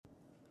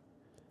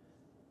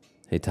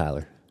Hey,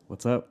 Tyler,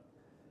 What's up?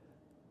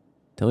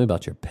 tell me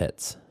about your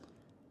pets.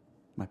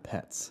 My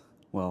pets.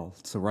 Well,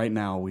 so right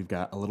now we've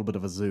got a little bit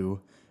of a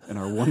zoo in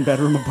our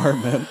one-bedroom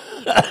apartment.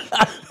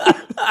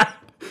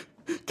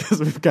 Because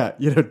we've got,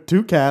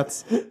 two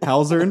cats,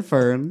 Hauser and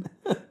Fern,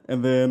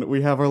 and then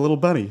we have our little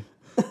bunny.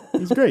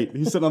 He's great.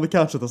 He's sitting on the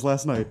couch with us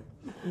last night,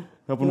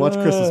 helping watch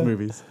Christmas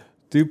movies.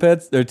 Two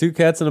pets? There are two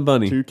cats and a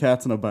bunny. Two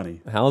cats and a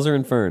bunny. Hauser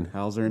and Fern.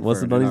 Hauser and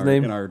What's Fern. the bunny's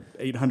name? In our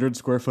 800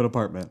 square foot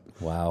apartment.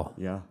 Wow.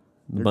 Yeah.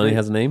 The They're bunny great.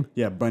 has a name?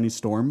 Yeah, Bunny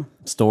Storm.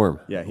 Storm.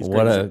 Yeah, he's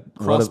what great. a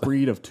He's a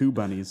crossbreed of two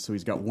bunnies, so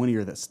he's got one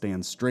ear that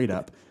stands straight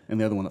up and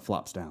the other one that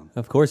flops down.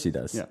 Of course he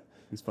does. Yeah,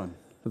 he's fun.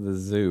 The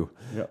zoo.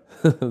 Yeah.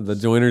 The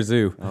Joiner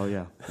Zoo. Oh,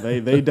 yeah.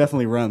 They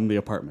definitely run the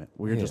apartment.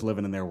 We're just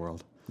living in their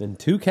world. And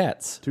two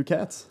cats. Two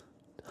cats.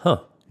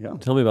 Huh. Yeah.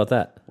 Tell me about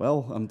that.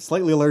 Well, I'm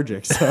slightly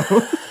allergic, so...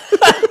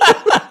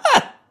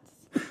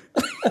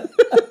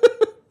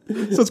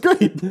 So it's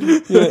great.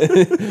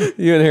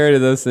 You inherited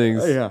those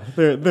things. Yeah,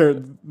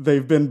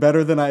 they've been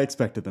better than I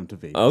expected them to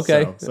be.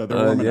 Okay. So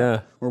they're warming yeah.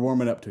 up. We're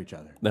warming up to each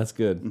other. That's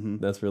good.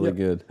 That's really Yep.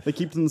 good. They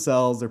keep to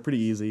themselves. They're pretty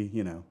easy,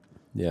 Yeah.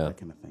 that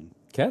kind of thing.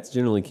 Cats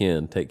generally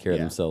can take care of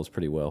Yeah. themselves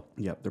pretty well.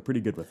 Yep, they're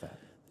pretty good with that.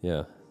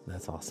 Yeah.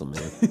 That's awesome,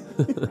 man.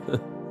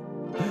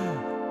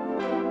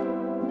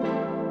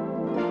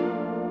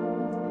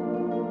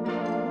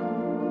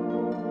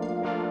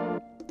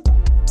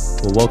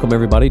 Well, welcome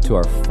everybody to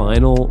our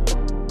final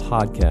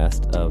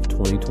podcast of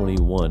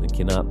 2021. I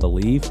cannot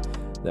believe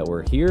that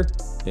we're here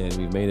and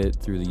we've made it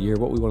through the year.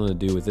 What we wanted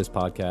to do with this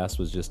podcast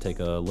was just take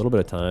a little bit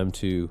of time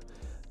to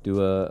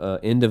do a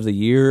end of the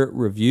year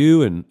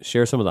review and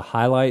share some of the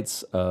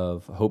highlights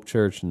of Hope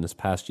Church in this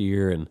past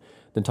year, and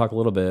then talk a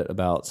little bit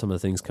about some of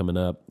the things coming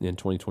up in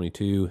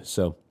 2022.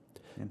 So,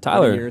 And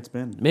Tyler, what a year it's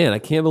been. man, I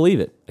can't believe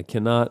it. I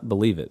cannot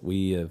believe it.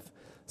 We have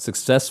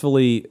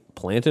successfully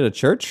planted a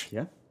church.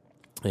 Yeah.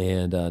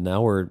 And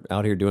now we're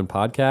out here doing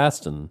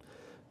podcasts and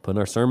putting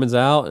our sermons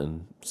out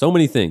and so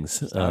many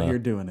things. Out here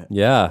doing it.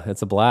 Yeah,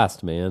 it's a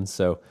blast, man.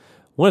 So I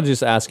wanted to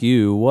just ask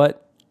you,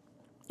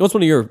 what's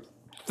one of your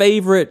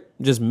favorite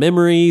just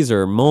memories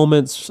or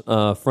moments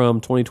from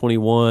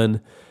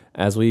 2021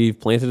 as we've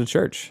planted a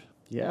church?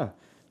 Yeah.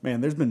 Man,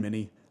 there's been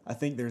many. I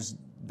think there's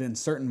been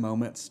certain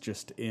moments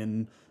just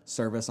in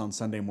service on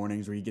Sunday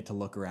mornings where you get to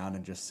look around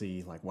and just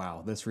see like,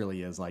 wow, this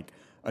really is like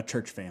a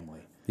church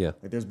family. Yeah.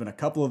 Like there's been a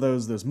couple of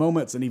those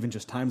moments and even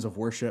just times of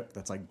worship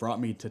that's like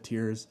brought me to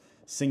tears,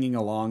 singing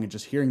along and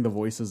just hearing the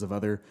voices of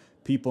other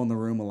people in the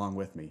room along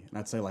with me. And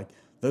I'd say like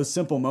those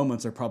simple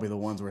moments are probably the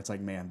ones where it's like,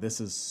 man, this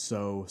is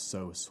so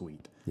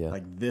sweet. Yeah.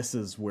 Like this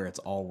is where it's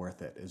all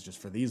worth it, is just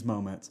for these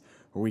moments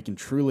where we can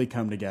truly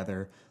come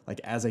together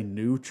like as a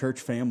new church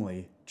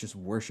family, just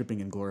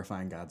worshiping and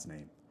glorifying God's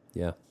name.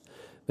 Yeah.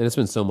 And it's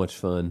been so much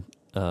fun.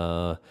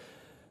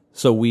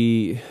 So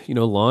we,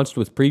 launched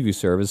with preview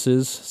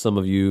services. Some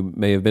of you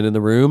may have been in the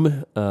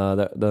room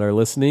that are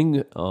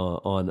listening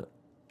on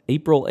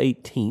April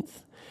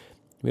 18th.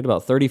 We had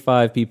about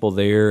 35 people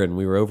there, and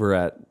we were over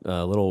at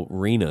Little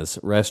Rena's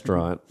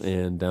restaurant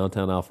in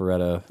downtown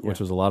Alpharetta, which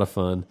was a lot of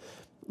fun.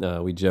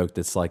 We joked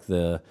it's like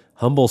the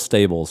Humble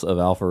Stables of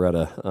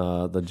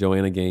Alpharetta, the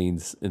Joanna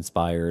Gaines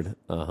inspired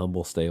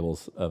Humble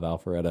Stables of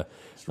Alpharetta.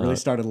 It's really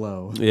started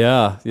low.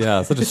 Yeah,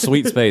 such a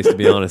sweet space, to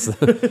be honest.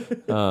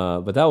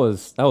 But that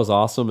was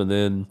awesome, and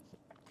then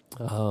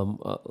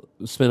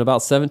spent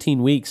about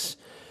 17 weeks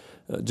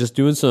just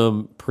doing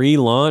some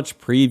pre-launch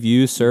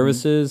preview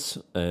services,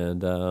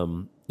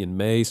 and in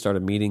May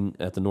started meeting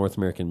at the North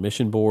American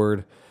Mission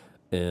Board,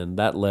 and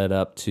that led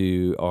up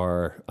to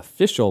our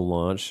official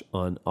launch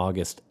on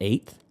August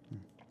 8th.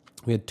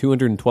 We had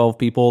 212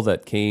 people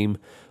that came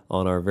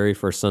on our very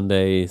first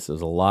Sunday, so it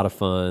was a lot of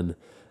fun,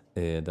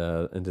 and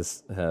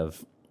just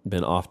have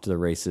been off to the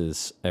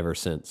races ever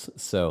since.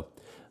 So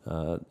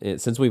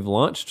since we've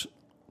launched,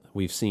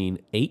 we've seen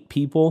 8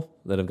 people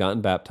that have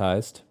gotten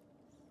baptized,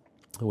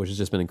 which has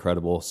just been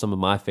incredible. Some of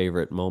my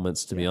favorite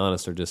moments, to be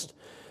honest, are just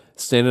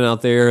standing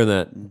out there in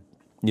that,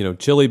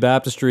 chilly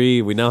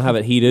baptistry. We now have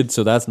it heated,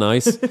 so that's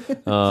nice.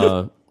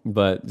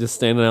 But just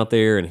standing out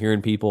there and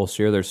hearing people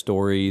share their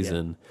stories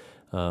and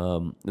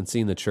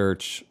seeing the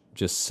church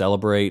just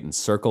celebrate and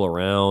circle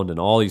around and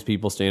all these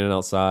people standing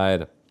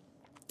outside.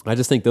 I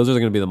just think those are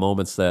going to be the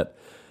moments that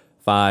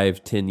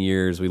 5-10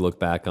 years we look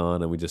back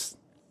on and we just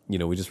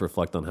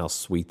reflect on how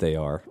sweet they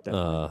are.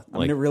 I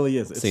mean, it really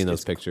is. Seeing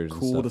those pictures.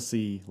 Cool and stuff. to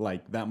see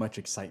like that much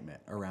excitement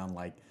around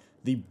like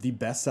the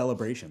best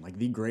celebration, like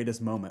the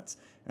greatest moments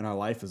in our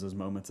life is those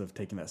moments of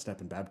taking that step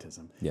in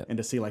baptism. Yeah. And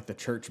to see like the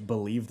church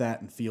believe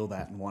that and feel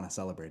that and want to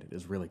celebrate it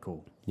is really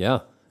cool. Yeah.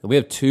 And we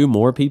have 2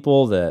 more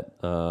people that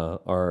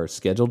are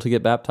scheduled to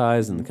get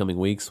baptized in the coming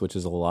weeks, which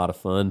is a lot of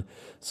fun.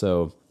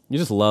 So you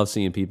just love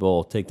seeing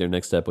people take their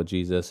next step with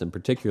Jesus, and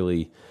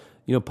particularly,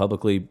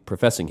 publicly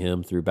professing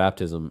him through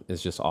baptism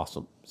is just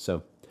awesome.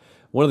 So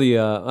one of the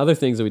other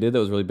things that we did that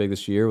was really big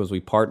this year was we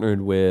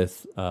partnered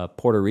with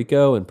Puerto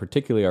Rico, and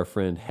particularly our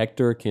friend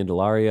Hector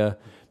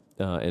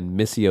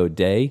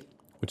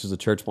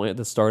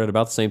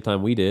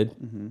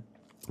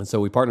And so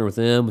we partnered with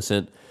them. We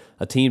sent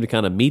a team to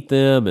kind of meet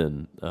them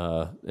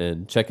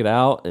and check it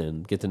out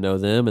and get to know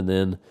them, and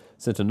then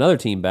sent another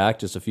team back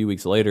just a few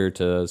weeks later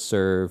to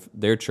serve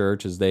their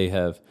church as they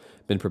have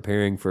been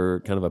preparing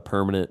for kind of a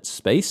permanent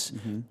space.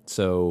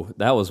 So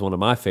that was one of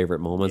my favorite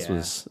moments,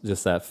 was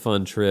just that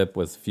fun trip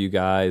with a few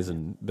guys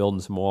and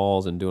building some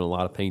walls and doing a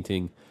lot of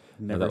painting.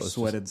 Never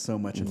sweated so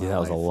much in my life. That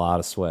was a lot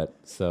of sweat.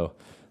 So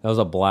that was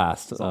a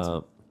blast. That's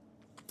awesome.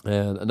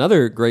 And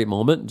another great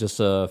moment, just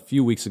a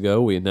few weeks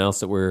ago, we announced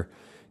that we're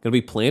going to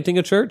be planting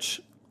a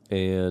church,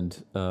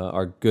 and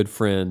our good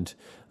friend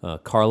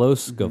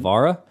Carlos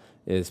Guevara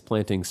is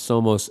planting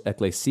Somos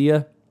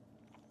Ecclesia,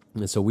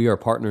 and so we are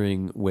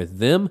partnering with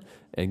them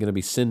and going to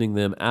be sending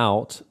them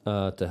out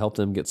to help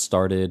them get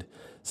started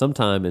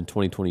sometime in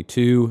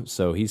 2022.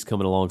 So he's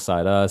coming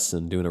alongside us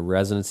and doing a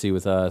residency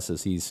with us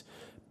as he's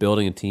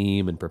building a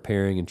team and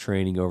preparing and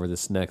training over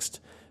this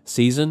next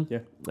season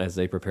as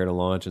they prepare to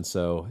launch. And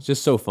so it's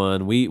just so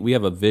fun. We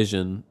have a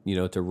vision,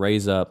 to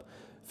raise up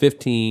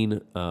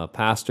 15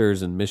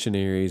 pastors and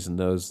missionaries and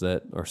those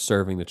that are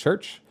serving the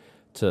church,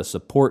 to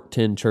support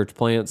 10 church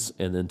plants,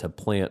 and then to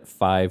plant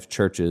 5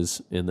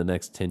 churches in the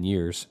next 10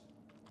 years.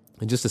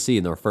 And just to see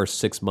in our first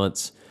 6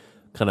 months,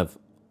 kind of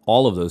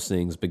all of those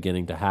things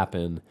beginning to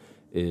happen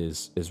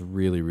is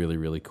really, really,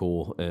 really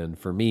cool. And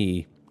for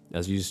me,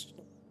 as you just,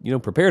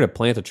 prepare to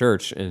plant a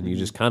church, and you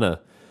just kind of,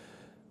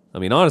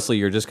 honestly,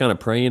 you're just kind of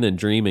praying and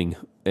dreaming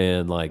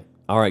and like,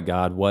 all right,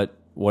 God, what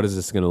is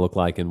this going to look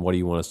like, and what do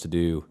you want us to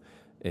do?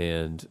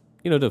 And,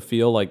 to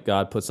feel like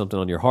God put something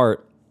on your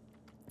heart,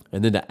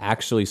 and then to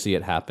actually see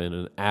it happen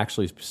and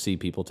actually see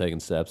people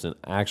taking steps and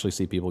actually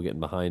see people getting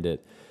behind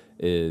it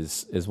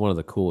is one of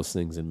the coolest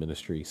things in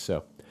ministry.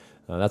 So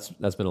that's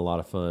been a lot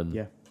of fun.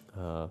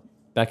 Yeah.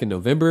 Back in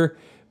November,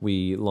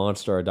 we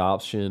launched our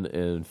adoption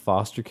and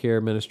foster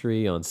care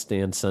ministry on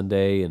Stand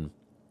Sunday and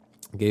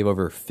gave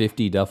over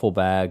 50 duffel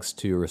bags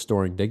to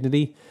Restoring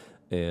Dignity,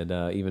 and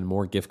even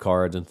more gift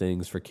cards and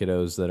things for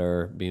kiddos that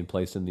are being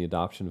placed in the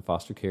adoption and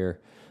foster care.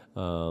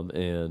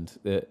 And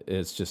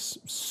it's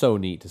just so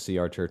neat to see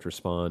our church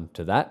respond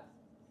to that.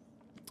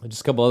 And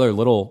just a couple other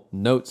little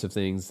notes of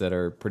things that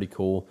are pretty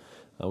cool.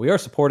 We are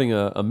supporting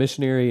a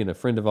missionary and a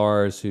friend of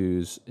ours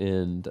who's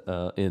in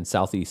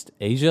Southeast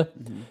Asia,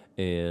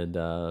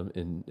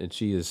 and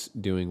she is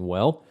doing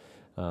well.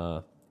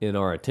 In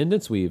our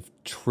attendance, we've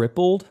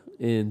tripled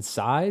in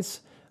size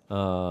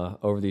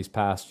over these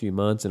past few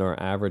months in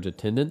our average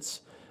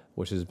attendance,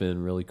 which has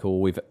been really cool.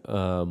 We've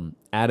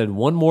added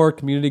one more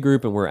community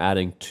group, and we're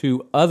adding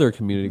 2 other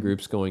community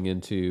groups going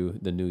into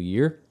the new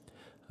year.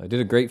 I did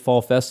a great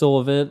fall festival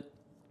event,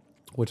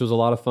 which was a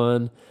lot of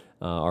fun.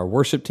 Our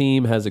worship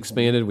team has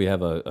expanded. We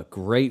have a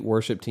great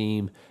worship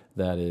team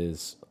that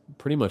is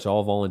pretty much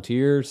all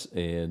volunteers,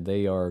 and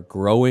they are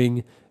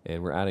growing,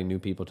 and we're adding new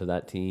people to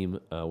that team,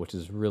 which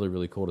is really,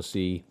 really cool to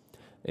see.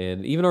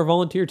 And even our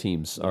volunteer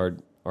teams are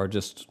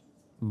just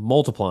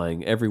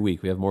multiplying every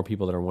week. We have more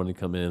people that are wanting to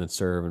come in and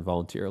serve and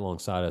volunteer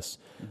alongside us,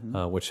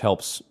 which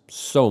helps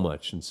so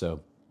much. And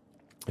so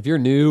if you're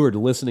new or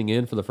listening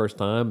in for the first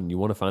time and you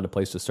want to find a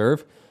place to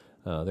serve,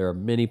 there are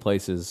many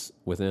places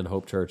within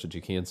Hope Church that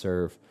you can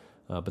serve.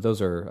 But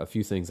those are a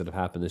few things that have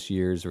happened this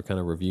year as we're kind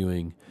of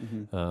reviewing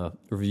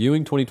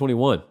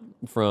 2021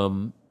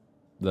 from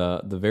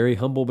the very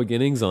humble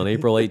beginnings on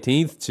April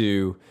 18th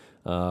to,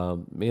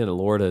 the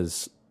Lord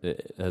has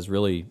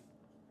really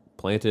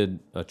planted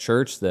a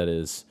church that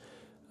is,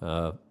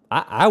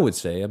 I would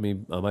say, I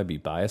might be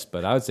biased,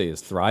 but I would say is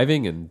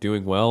thriving and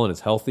doing well and is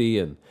healthy,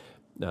 and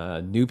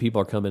new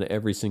people are coming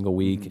every single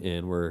week,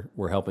 and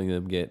we're helping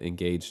them get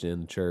engaged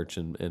in the church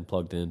and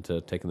plugged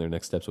into taking their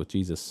next steps with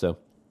Jesus. So,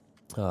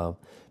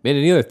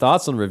 any other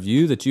thoughts on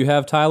review that you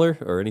have, Tyler,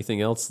 or anything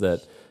else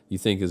that you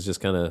think is just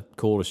kind of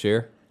cool to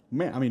share?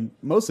 Man,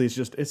 mostly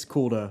it's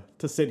cool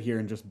to sit here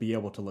and just be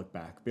able to look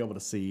back, be able to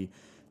see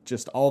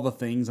just all the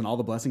things and all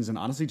the blessings, and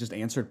honestly just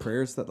answered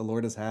prayers that the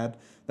Lord has had,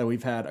 that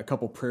we've had a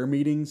couple prayer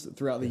meetings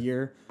throughout the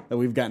year that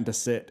we've gotten to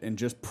sit and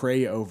just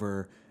pray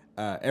over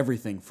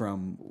everything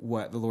from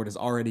what the Lord has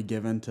already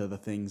given to the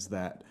things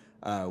that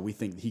we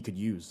think he could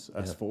use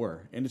us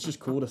for. And it's just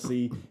cool to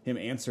see him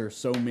answer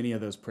so many of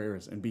those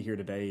prayers and be here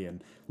today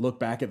and look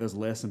back at those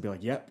lists and be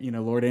like, yep,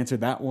 Lord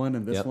answered that one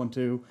and this one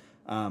too.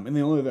 And the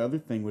only other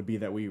thing would be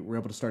that we were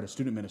able to start a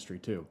student ministry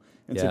too.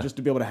 And so just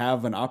to be able to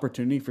have an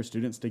opportunity for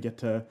students to get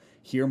to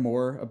hear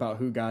more about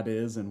who God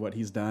is and what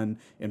he's done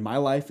in my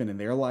life and in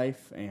their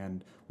life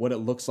and what it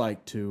looks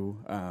like to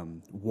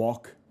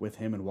walk with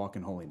him and walk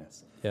in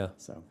holiness. Yeah.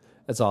 So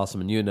that's awesome.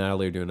 And you and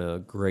Natalie are doing a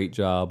great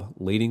job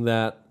leading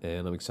that,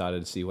 and I'm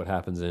excited to see what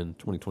happens in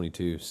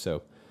 2022.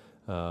 So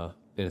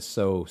it's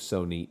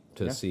so neat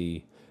to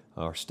see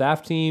our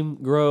staff team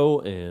grow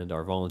and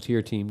our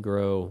volunteer team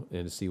grow,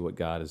 and to see what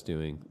God is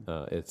doing.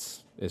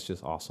 It's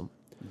just awesome.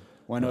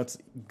 Well, I know it's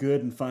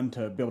good and fun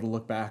to be able to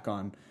look back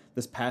on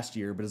this past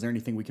year, but is there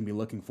anything we can be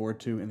looking forward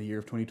to in the year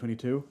of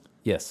 2022?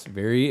 Yes,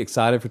 very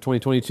excited for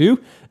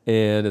 2022.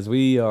 And as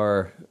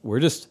we're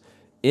just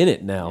in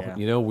it now. Yeah.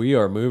 You know, we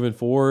are moving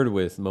forward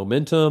with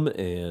momentum,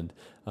 and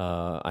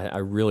I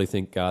really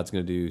think God's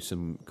going to do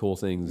some cool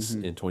things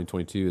in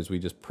 2022 as we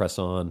just press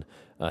on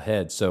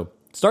ahead. So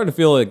starting to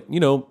feel like, you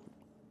know,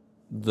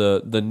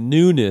 the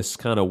newness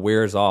kind of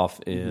wears off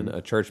in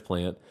a church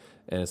plant,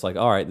 and it's like,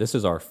 all right, this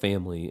is our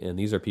family, and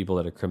these are people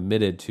that are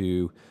committed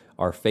to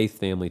our faith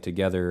family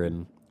together,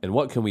 and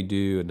what can we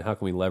do, and how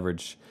can we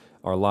leverage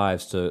our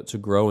lives to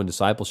grow in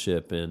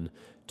discipleship and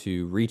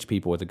to reach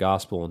people with the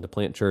gospel and to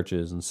plant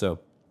churches. And so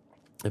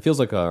it feels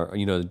like our,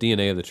 you know, the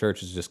DNA of the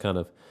church is just kind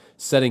of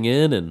setting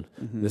in, and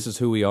this is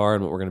who we are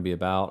and what we're going to be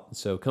about.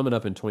 So coming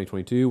up in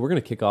 2022, we're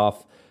going to kick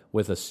off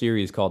with a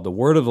series called The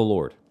Word of the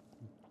Lord.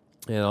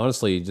 And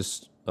honestly,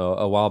 just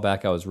a while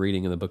back, I was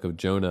reading in the book of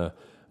Jonah,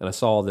 and I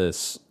saw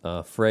this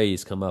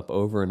phrase come up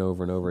over and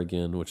over and over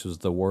again, which was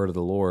the word of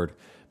the Lord,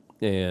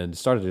 and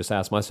started to just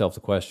ask myself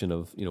the question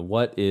of, you know,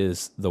 what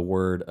is the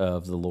word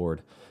of the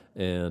Lord?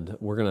 And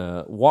we're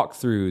going to walk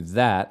through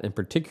that, and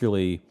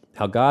particularly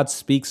how God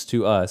speaks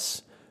to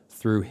us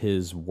through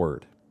his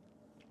word,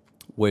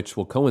 which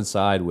will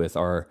coincide with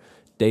our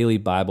daily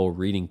Bible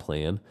reading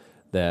plan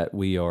that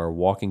we are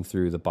walking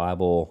through the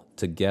Bible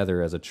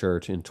together as a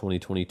church in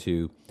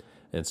 2022.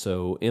 And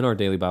so in our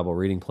daily Bible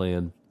reading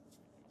plan,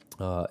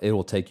 it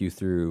will take you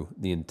through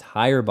the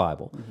entire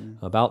Bible,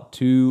 about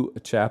 2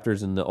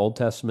 chapters in the Old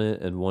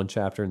Testament and 1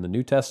 chapter in the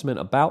New Testament,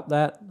 about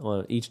that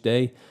on each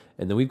day.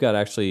 And then we've got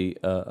actually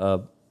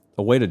a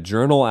way to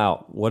journal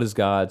out what is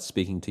God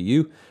speaking to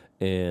you,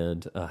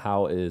 and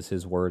how is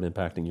his word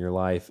impacting your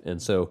life. And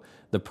so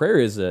the prayer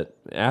is that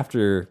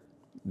after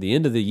the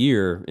end of the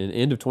year, in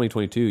end of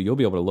 2022, you'll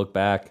be able to look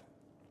back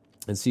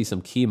and see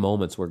some key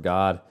moments where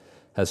God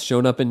has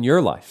shown up in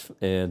your life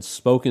and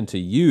spoken to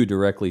you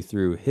directly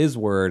through his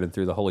word and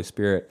through the Holy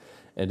Spirit,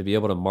 and to be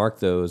able to mark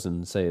those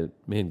and say,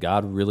 man,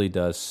 God really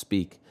does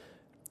speak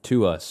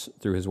to us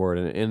through his word.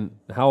 And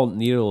how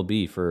neat it'll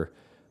be for,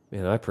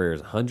 man, my prayer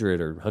is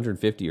 100 or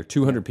 150 or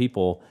 200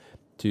 people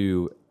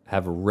to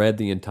have read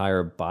the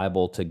entire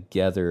Bible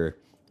together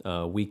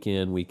week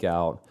in, week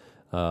out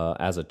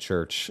as a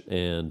church.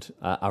 And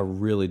I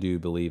really do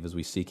believe as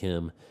we seek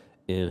him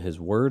in his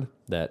word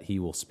that he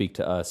will speak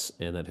to us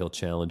and that he'll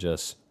challenge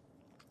us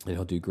and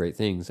he'll do great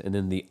things. And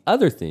then the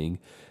other thing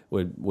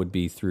would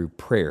be through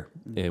prayer.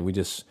 And we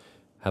just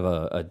have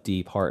a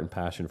deep heart and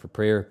passion for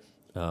prayer.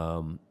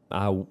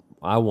 I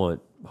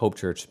want Hope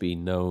Church to be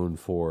known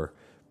for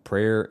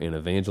prayer and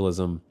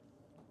evangelism.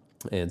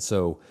 And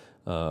so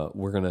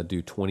we're going to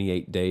do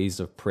 28 days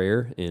of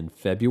prayer in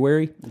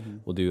February.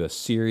 We'll do a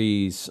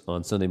series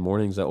on Sunday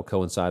mornings that will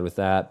coincide with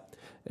that.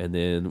 And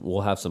then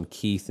we'll have some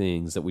key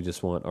things that we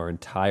just want our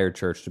entire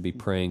church to be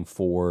praying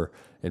for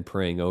and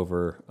praying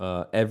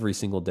over every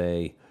single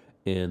day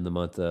in the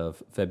month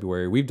of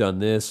February. We've done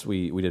this.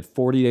 We did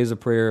 40 days of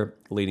prayer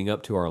leading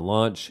up to our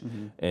launch,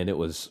 and it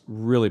was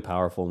really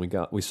powerful.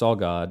 And we saw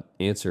God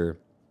answer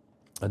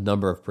a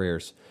number of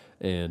prayers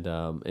and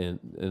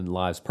in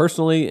lives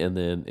personally, and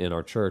then in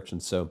our church.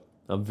 And so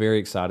I'm very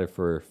excited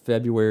for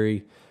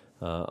February.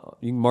 You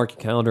can mark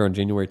your calendar on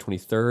January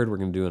 23rd. We're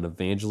going to do an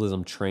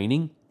evangelism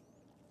training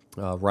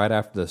right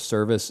after the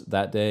service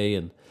that day,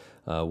 and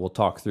we'll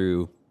talk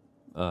through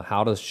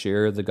how to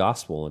share the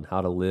gospel and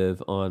how to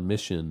live on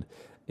mission,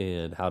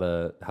 and how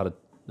to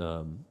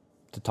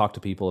talk to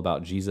people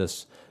about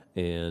Jesus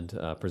and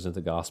present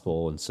the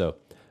gospel. And so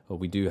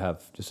we do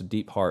have just a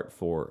deep heart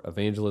for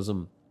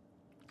evangelism,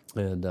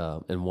 and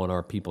want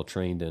our people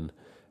trained in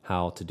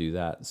how to do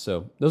that.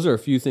 So those are a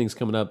few things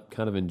coming up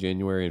kind of in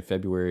January and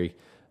February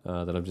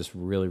that I'm just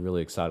really,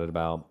 really excited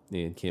about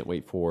and can't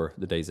wait for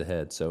the days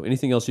ahead. So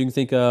anything else you can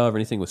think of, or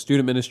anything with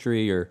student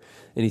ministry or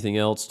anything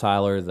else,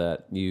 Tyler,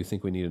 that you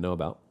think we need to know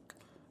about?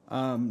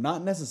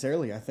 Not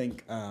necessarily. I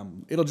think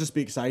it'll just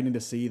be exciting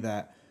to see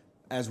that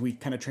as we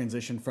kind of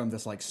transition from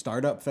this like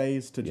startup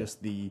phase to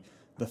just the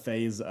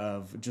phase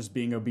of just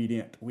being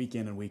obedient week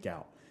in and week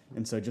out.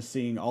 And so just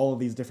seeing all of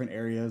these different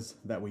areas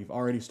that we've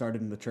already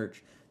started in the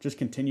church just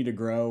continue to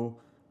grow,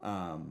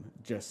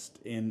 just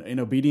in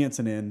obedience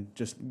and in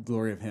just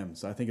glory of him.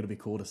 So I think it'll be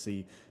cool to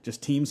see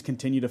just teams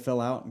continue to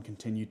fill out and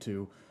continue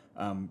to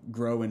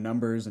grow in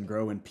numbers and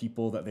grow in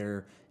people that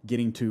they're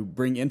getting to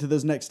bring into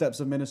those next steps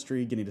of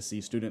ministry, getting to see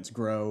students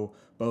grow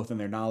both in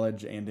their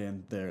knowledge and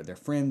in their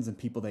friends and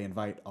people they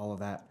invite, all of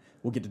that.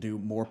 We'll get to do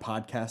more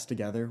podcasts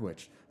together,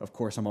 which of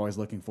course I'm always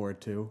looking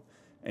forward to.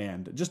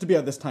 And just to be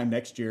at this time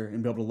next year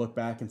and be able to look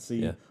back and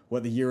see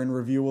what the year in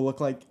review will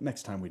look like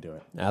next time we do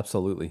it.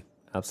 Absolutely.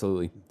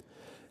 Absolutely.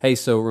 Hey,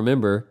 so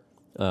remember,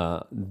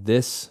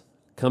 this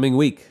coming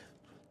week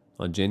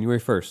on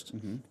January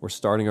 1st, we're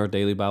starting our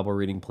daily Bible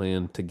reading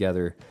plan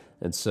together.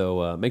 And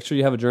so make sure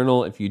you have a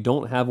journal. If you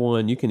don't have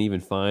one, you can even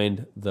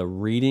find the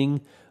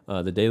reading,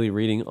 the daily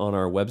reading on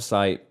our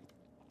website,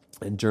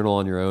 and journal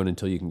on your own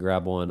until you can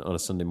grab one on a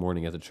Sunday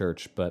morning at the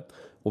church. But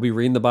we'll be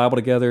reading the Bible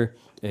together,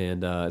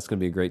 and it's going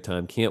to be a great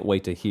time. Can't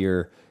wait to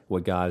hear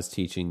what God is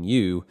teaching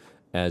you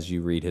as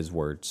you read his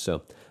word.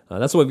 So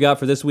that's what we've got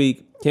for this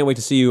week. Can't wait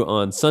to see you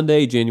on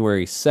Sunday,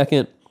 January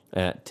 2nd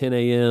at 10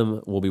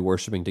 a.m. We'll be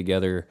worshiping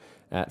together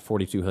at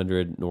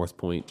 4200 North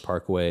Point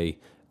Parkway,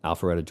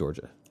 Alpharetta,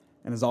 Georgia.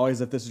 And as always,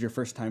 if this is your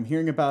first time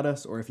hearing about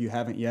us, or if you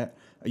haven't yet,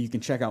 you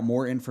can check out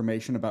more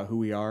information about who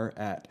we are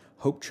at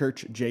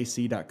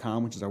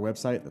hopechurchjc.com, which is our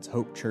website. That's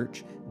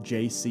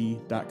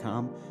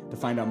hopechurchjc.com to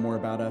find out more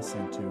about us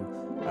and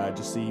to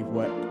just see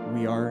what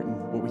we are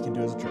and what we can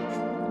do as a church.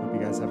 Hope you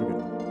guys have a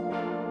good one.